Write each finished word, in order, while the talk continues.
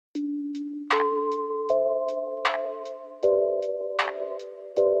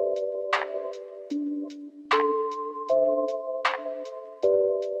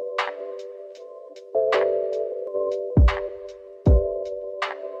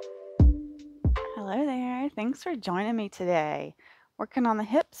thanks for joining me today. Working on the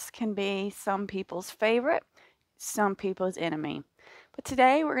hips can be some people's favorite, some people's enemy. But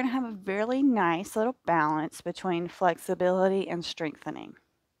today we're going to have a really nice little balance between flexibility and strengthening.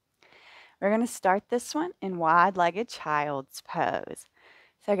 We're going to start this one in wide-legged child's pose.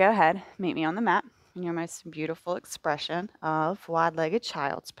 So go ahead, meet me on the mat in your most beautiful expression of wide-legged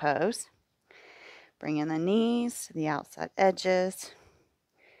child's pose. Bring in the knees to the outside edges.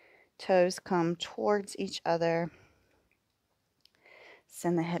 Toes come towards each other.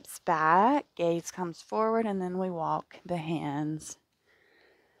 Send the hips back, gaze comes forward, and then we walk the hands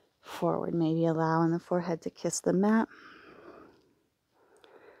forward, maybe allowing the forehead to kiss the mat.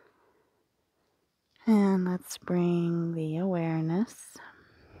 And let's bring the awareness,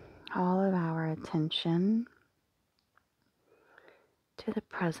 all of our attention to the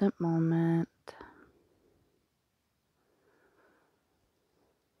present moment.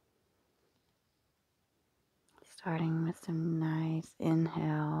 Starting with some nice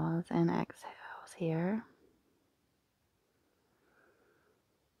inhales and exhales here.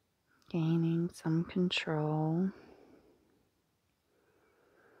 Gaining some control.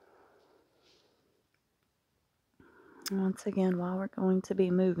 Once again, while we're going to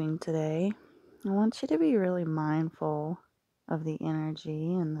be moving today, I want you to be really mindful of the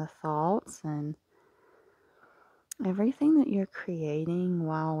energy and the thoughts and everything that you're creating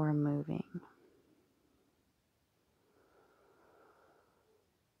while we're moving.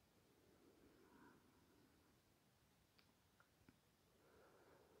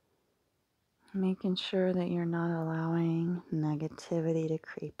 Making sure that you're not allowing negativity to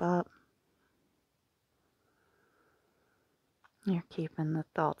creep up. You're keeping the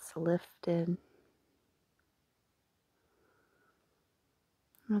thoughts lifted.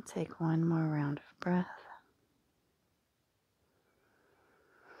 We'll take one more round of breath.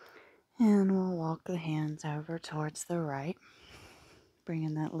 And we'll walk the hands over towards the right.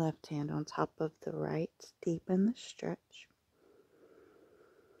 Bringing that left hand on top of the right. Deepen the stretch.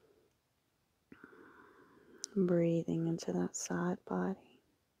 Breathing into that side body.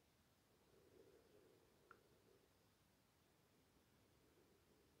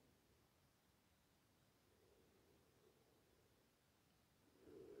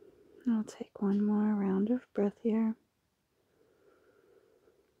 I'll take one more round of breath here.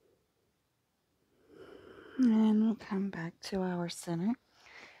 And we'll come back to our center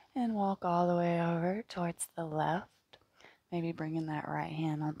and walk all the way over towards the left. Maybe bringing that right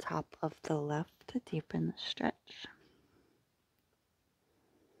hand on top of the left to deepen the stretch.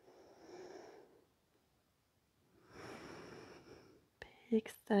 Big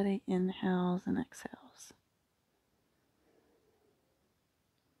steady inhales and exhales.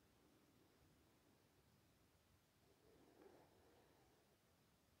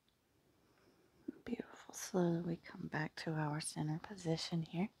 Beautiful. Slowly come back to our center position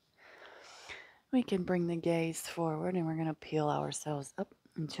here. We can bring the gaze forward and we're going to peel ourselves up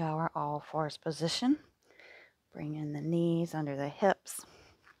into our all fours position. Bring in the knees under the hips.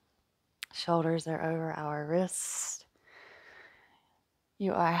 Shoulders are over our wrists.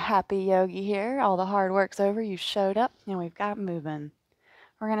 You are a happy yogi here. All the hard work's over. You showed up and we've got moving.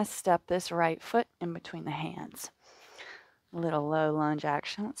 We're going to step this right foot in between the hands. A little low lunge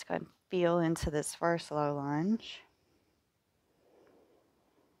action. Let's go ahead and feel into this first low lunge.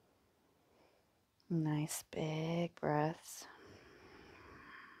 Nice big breaths.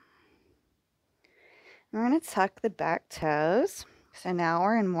 We're going to tuck the back toes. So now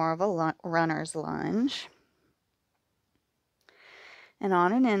we're in more of a runner's lunge. And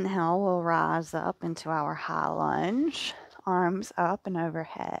on an inhale, we'll rise up into our high lunge, arms up and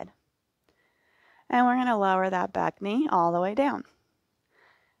overhead. And we're going to lower that back knee all the way down.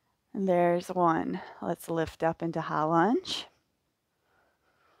 And there's one. Let's lift up into high lunge.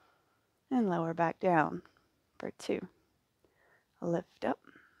 And lower back down for two. Lift up.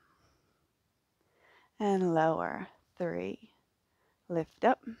 And lower. Three. Lift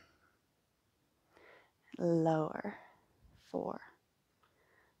up. Lower. Four.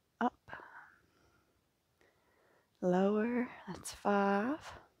 Up. Lower. That's five.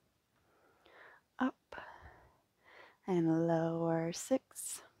 Up. And lower.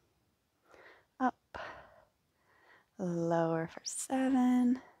 Six. Up. Lower for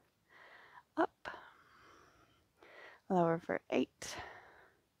seven. Up. Lower for 8.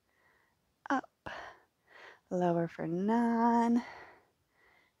 Up. Lower for 9.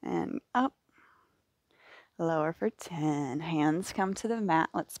 And up. Lower for 10. Hands come to the mat.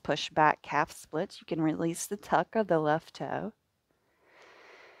 Let's push back calf splits. You can release the tuck of the left toe.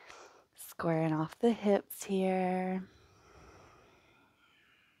 Squaring off the hips here.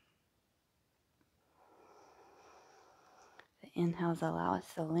 inhales allow us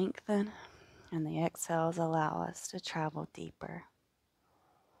to lengthen, and the exhales allow us to travel deeper.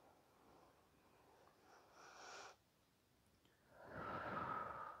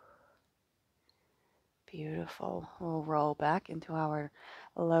 Beautiful. We'll roll back into our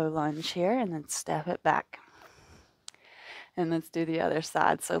low lunge here and then step it back. And let's do the other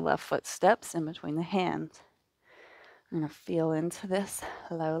side. So left foot steps in between the hands. I'm going to feel into this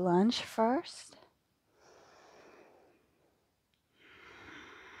low lunge first.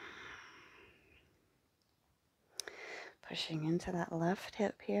 Pushing into that left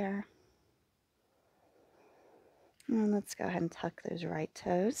hip here. And let's go ahead and tuck those right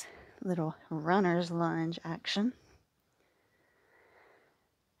toes. Little runner's lunge action.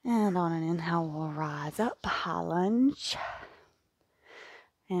 And on an inhale, we'll rise up, high lunge.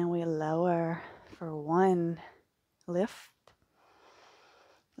 And we lower for 1, lift,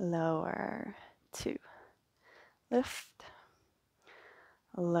 lower, 2, lift,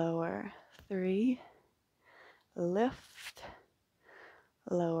 lower, 3, lift,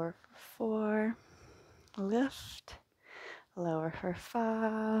 lower for 4, lift, lower for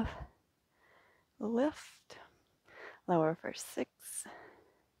 5, lift, lower for 6,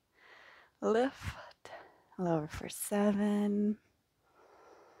 lift, lower for 7,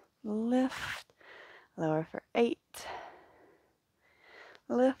 lift, lower for 8,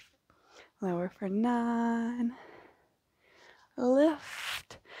 lift, lower for 9,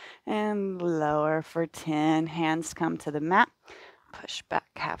 lift, and lower for 10. Hands come to the mat. Push back,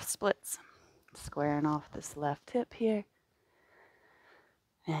 half splits. Squaring off this left hip here.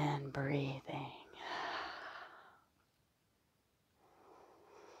 And breathing.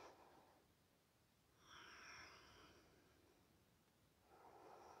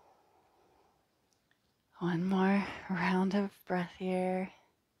 One more round of breath here.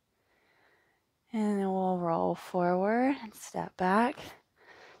 And then we'll roll forward and step back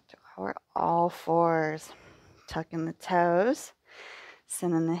to our all fours. Tucking the toes,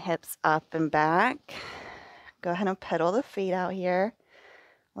 sending the hips up and back. Go ahead and pedal the feet out here.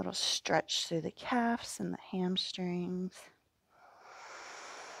 A little stretch through the calves and the hamstrings.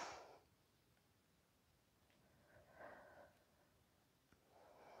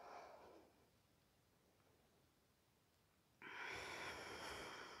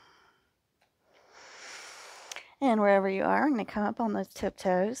 And wherever you are, I'm going to come up on those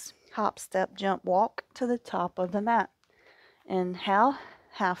tiptoes. Hop, step, jump, walk to the top of the mat. Inhale,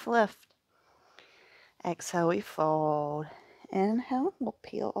 half lift. Exhale, we fold. Inhale, we'll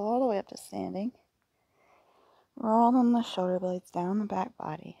peel all the way up to standing. Rolling the shoulder blades down the back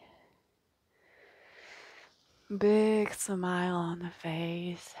body. Big smile on the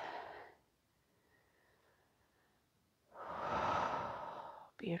face.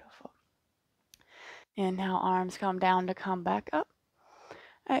 Beautiful. Inhale, arms come down to come back up.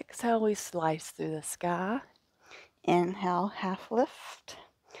 Exhale, we slice through the sky. Inhale, half lift.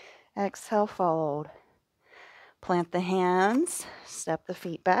 Exhale, fold. Plant the hands, step the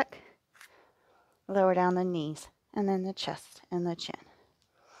feet back. Lower down the knees, and then the chest and the chin.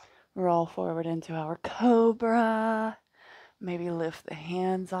 Roll forward into our cobra. Maybe lift the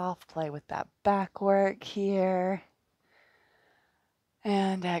hands off, play with that back work here.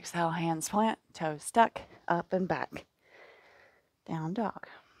 And exhale, hands plant, toes stuck, up and back. Down dog.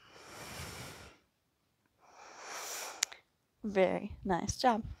 Very nice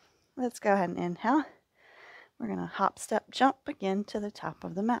job. Let's go ahead and inhale. We're going to hop, step, jump again to the top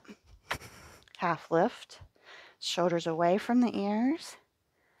of the mat. Half lift, shoulders away from the ears.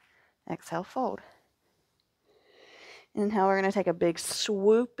 Exhale, fold. Inhale, we're going to take a big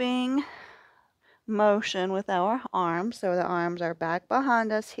swooping motion with our arms. So the arms are back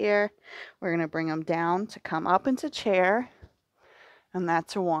behind us here. We're going to bring them down to come up into chair. And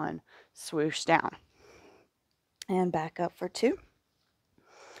that's 1. Swoosh down. And back up for 2.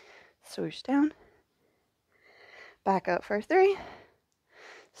 Swoosh down. Back up for 3.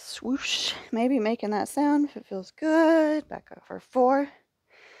 Swoosh. Maybe making that sound if it feels good. Back up for 4.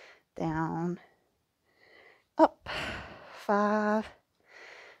 Down. Up. 5.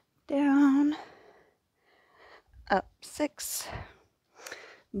 Down. Up 6.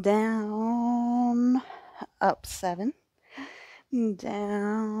 Down. Up 7.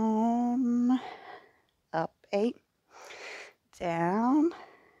 Down. Up 8. Down.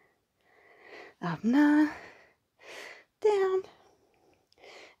 Up 9. Down.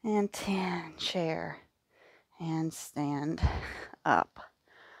 And 10. Chair. And stand up.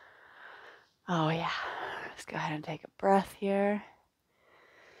 Oh yeah. Let's go ahead and take a breath here.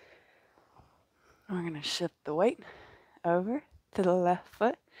 We're going to shift the weight over to the left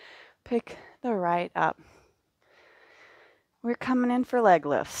foot. Pick the right up. We're coming in for leg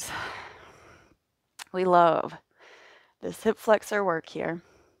lifts. We love this hip flexor work here.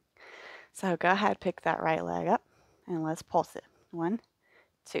 So go ahead, pick that right leg up and let's pulse it. 1,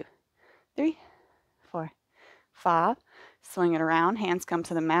 2, 3, 4, 5. Swing it around. Hands come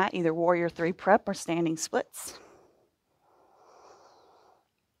to the mat, either warrior 3 prep or standing splits.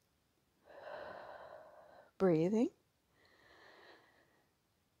 Breathing.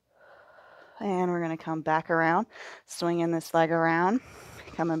 And we're going to come back around, swinging this leg around,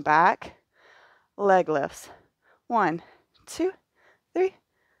 coming back, leg lifts. 1, 2, 3,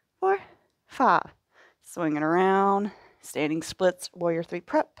 4, 5. Swinging around, standing splits, warrior 3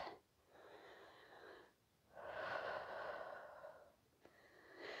 prep.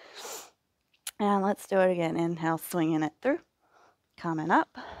 And let's do it again. Inhale, swinging it through, coming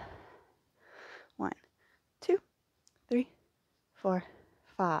up. 1, 2, 3, 4,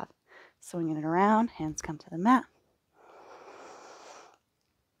 5. Swinging it around, hands come to the mat.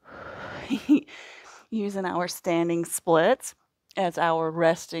 Using our standing splits as our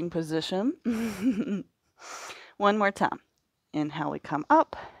resting position. One more time. Inhale, we come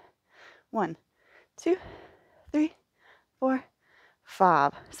up. 1, 2, 3, 4,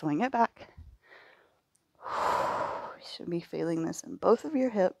 5. Swing it back. You should be feeling this in both of your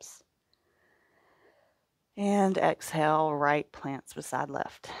hips. And exhale, right plants beside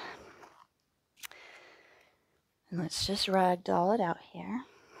left. And let's just ragdoll it out here.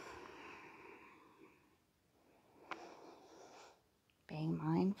 Being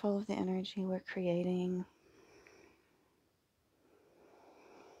mindful of the energy we're creating.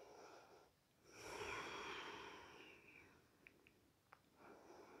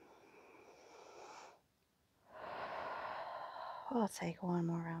 We'll take one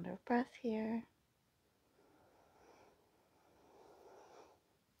more round of breath here.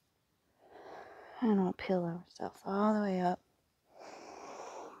 And we'll peel ourselves all the way up.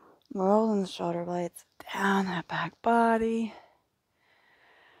 Rolling the shoulder blades down that back body.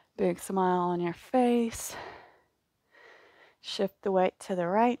 Big smile on your face. Shift the weight to the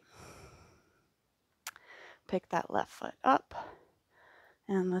right. Pick that left foot up.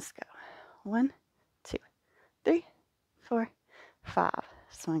 And let's go. 1, 2, 3, 4, 5.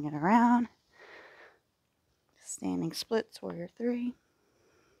 Swing it around. Standing splits, warrior 3.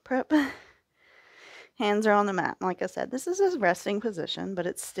 Prep. Hands are on the mat. Like I said, this is a resting position, but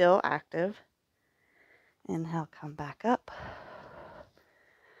it's still active. Inhale, come back up.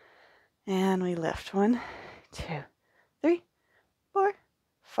 And we lift. 1, 2, 3, 4,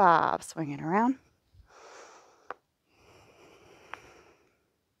 5. Swing it around.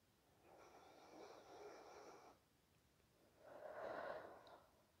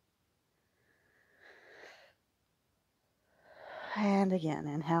 And again,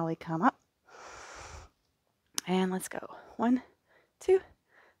 inhale, we come up. And let's go. 1, 2,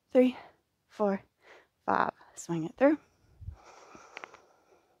 3, 4, 5. Swing it through.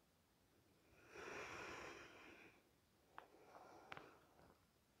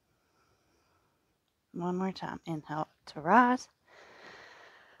 One more time. Inhale to rise.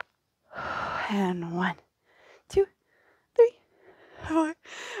 And 1, 2, 3, 4,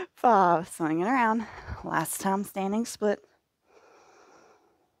 5. Swing it around. Last time, standing split.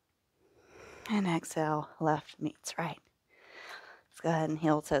 And exhale, left meets right. Let's go ahead and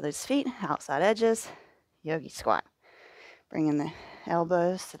heel to those feet, outside edges, yogi squat. Bringing the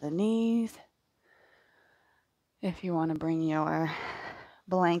elbows to the knees. If you want to bring your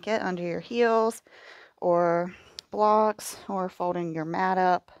blanket under your heels or blocks or folding your mat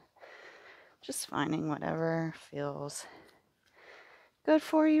up, just finding whatever feels good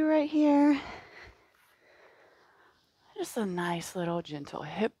for you right here. Just a nice little gentle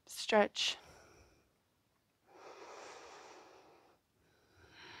hip stretch.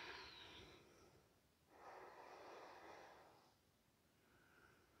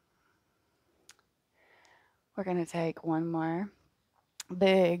 We're going to take one more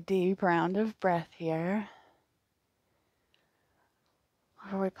big, deep round of breath here.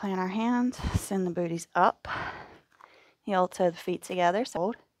 Before we plant our hands, send the booties up. Heel to the feet together. So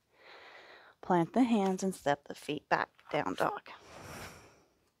hold. Plant the hands and step the feet back. Down dog.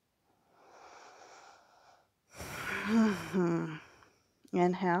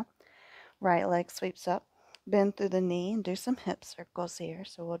 Inhale. Right leg sweeps up. Bend through the knee and do some hip circles here.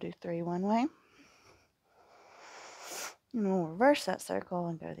 So we'll do 3 one way. And we'll reverse that circle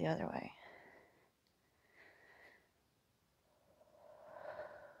and go the other way.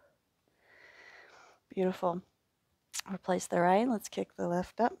 Beautiful. Replace the right. Let's kick the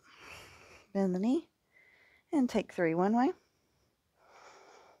left up. Bend the knee. And take 3 one way.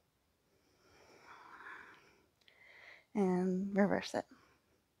 And Reverse it.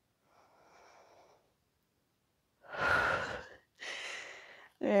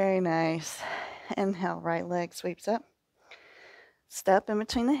 Very nice. Inhale, right leg sweeps up. Step in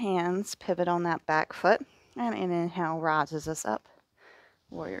between the hands, pivot on that back foot, and an inhale rises us up.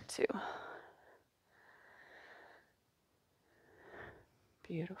 Warrior two.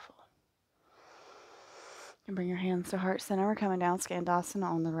 Beautiful. And bring your hands to heart center. We're coming down Skandasana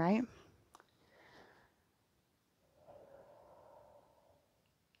on the right.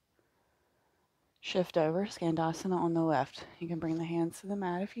 Shift over, Skandasana on the left. You can bring the hands to the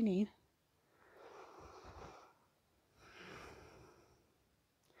mat if you need.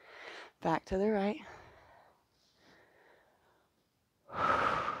 Back to the right.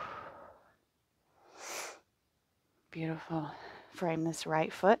 Beautiful. Frame this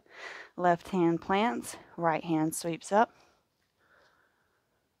right foot. Left hand plants, right hand sweeps up.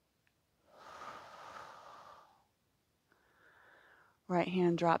 Right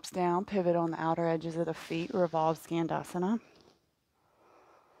hand drops down, pivot on the outer edges of the feet, revolve Skandasana.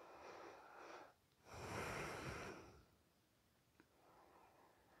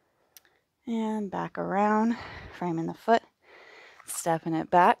 And back around, framing the foot, stepping it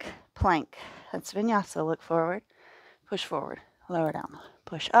back, plank. That's Vinyasa. Look forward, push forward, lower down,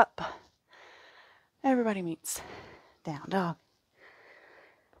 push up. Everybody meets. Down dog.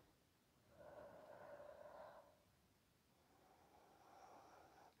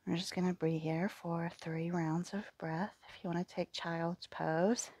 We're just going to breathe here for 3 rounds of breath. If you want to take child's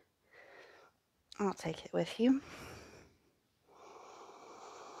pose, I'll take it with you.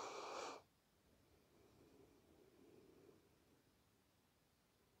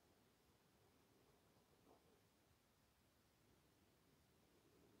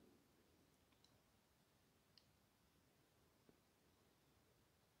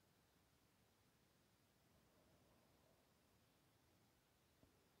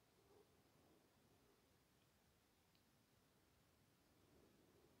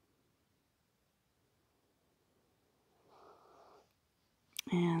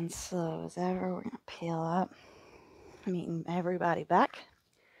 And slow as ever, we're going to peel up, meeting everybody back.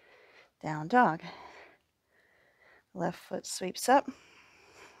 Down dog. Left foot sweeps up.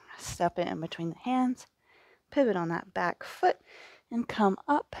 Step it in between the hands. Pivot on that back foot and come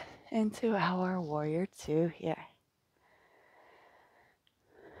up into our warrior two here.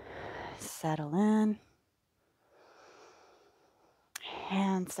 Settle in.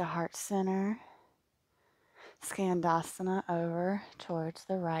 Hands to heart center. Skandasana over towards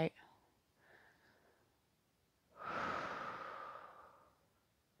the right.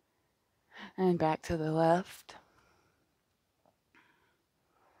 And back to the left.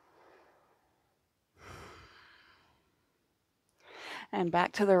 And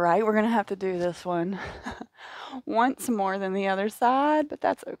back to the right. We're going to have to do this one once more than the other side, but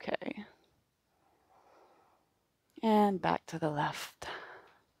that's okay. And back to the left.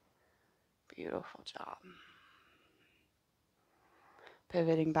 Beautiful job.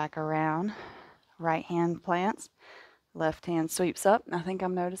 Pivoting back around. Right hand plants. Left hand sweeps up. I think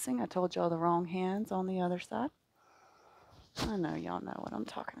I'm noticing I told y'all the wrong hands on the other side. I know y'all know what I'm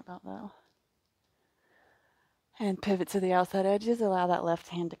talking about though. And pivot to the outside edges. Allow that left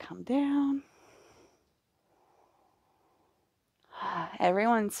hand to come down.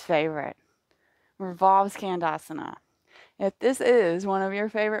 Everyone's favorite. Revolve Skandasana. If this is one of your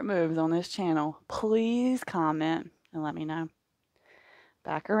favorite moves on this channel, please comment and let me know.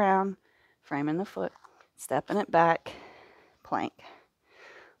 Back around, framing the foot, stepping it back, plank.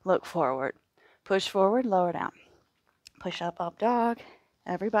 Look forward, push forward, lower down. Push up, up dog.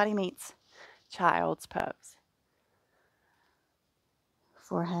 Everybody meets. Child's pose.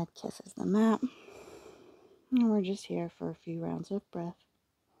 Forehead kisses the mat. And we're just here for a few rounds of breath.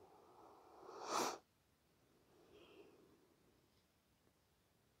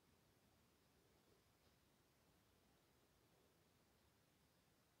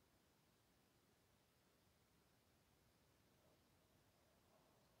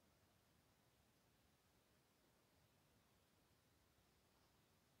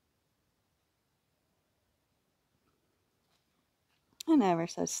 And ever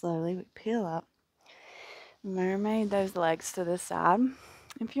so slowly we peel up. Mermaid those legs to the side.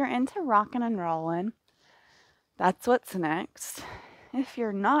 If you're into rocking and rolling, that's what's next. If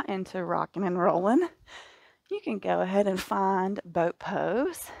you're not into rocking and rolling, you can go ahead and find boat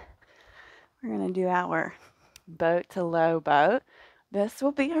pose. We're going to do our boat to low boat. This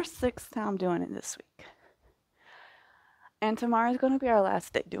will be our 6th time doing it this week. And tomorrow is going to be our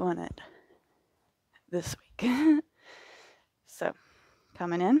last day doing it this week. So,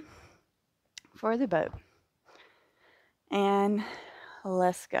 coming in for the boat. And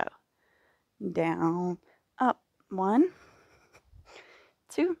let's go. Down, up. 1,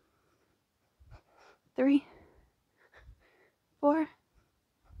 2, 3, 4,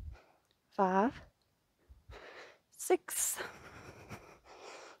 5, 6,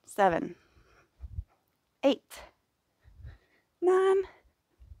 7, 8, 9,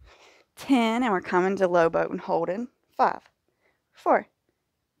 10. And we're coming to low boat and holding. 5, 4,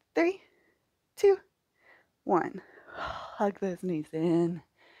 3, 2, 1. Hug those knees in.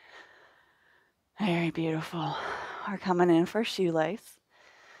 Very beautiful. We're coming in for shoelace.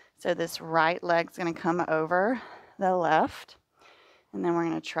 So this right leg's going to come over the left. And then we're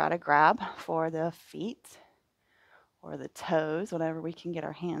going to try to grab for the feet or the toes, whatever we can get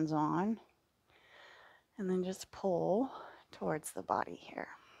our hands on. And then just pull towards the body here.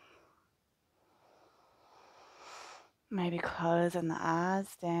 Maybe closing the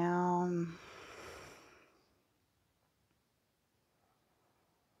eyes down.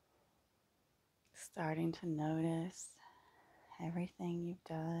 Starting to notice everything you've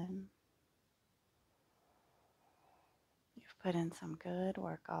done. You've put in some good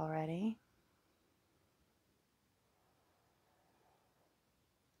work already.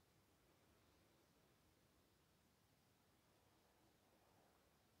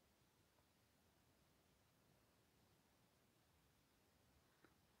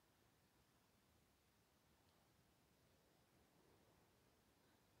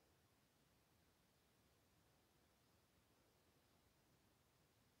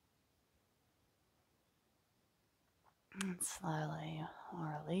 And slowly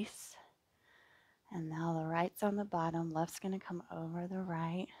we'll release. And now the right's on the bottom, left's going to come over the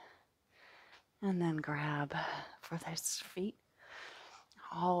right. And then grab for those feet.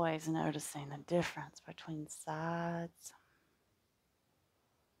 Always noticing the difference between sides.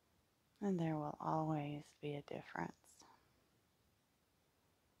 And there will always be a difference.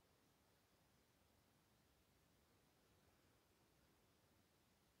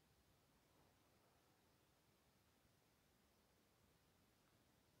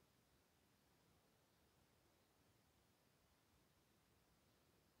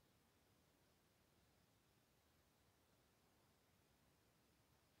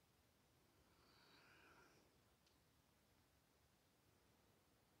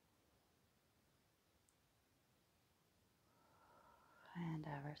 And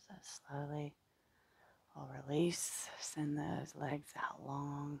ever so slowly, we'll release, send those legs out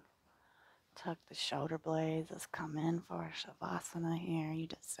long. Tuck the shoulder blades. Let's come in for Shavasana here. You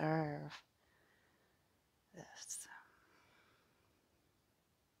deserve this.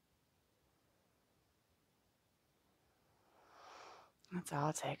 Let's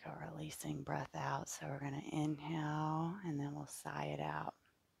all take a releasing breath out. So we're going to inhale and then we'll sigh it out.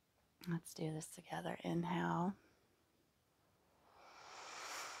 Let's do this together. Inhale.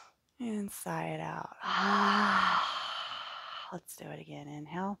 And sigh it out. Let's do it again.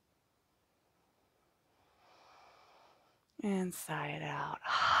 Inhale. And sigh it out.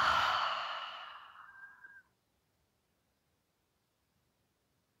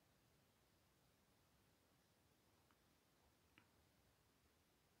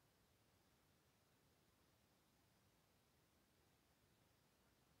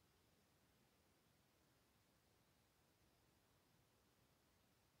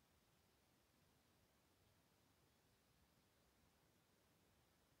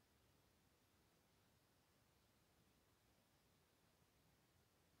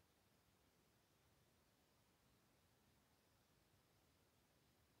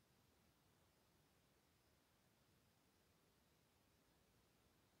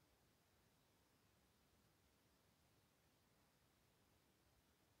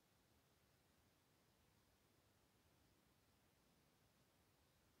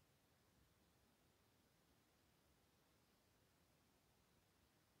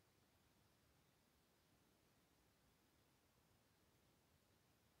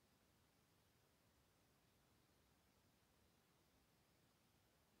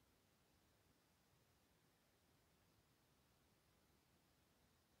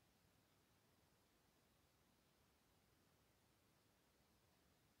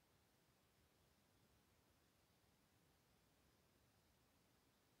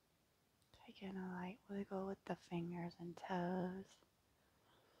 Taking a light wiggle with the fingers and toes.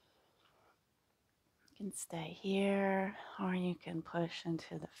 You can stay here or you can push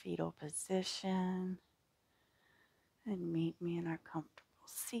into the fetal position and meet me in our comfortable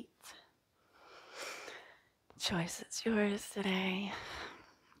seat. The choice is yours today.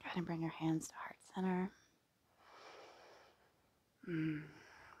 Go ahead and bring your hands to heart center.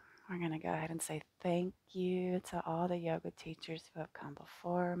 We're going to go ahead and say thank you to all the yoga teachers who have come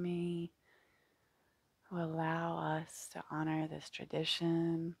before me, who allow us to honor this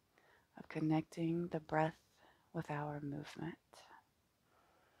tradition of connecting the breath with our movement.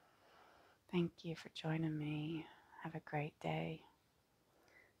 Thank you for joining me. Have a great day.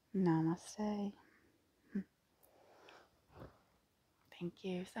 Namaste. Thank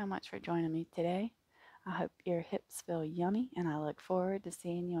you so much for joining me today. I hope your hips feel yummy, and I look forward to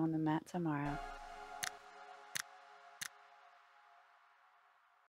seeing you on the mat tomorrow.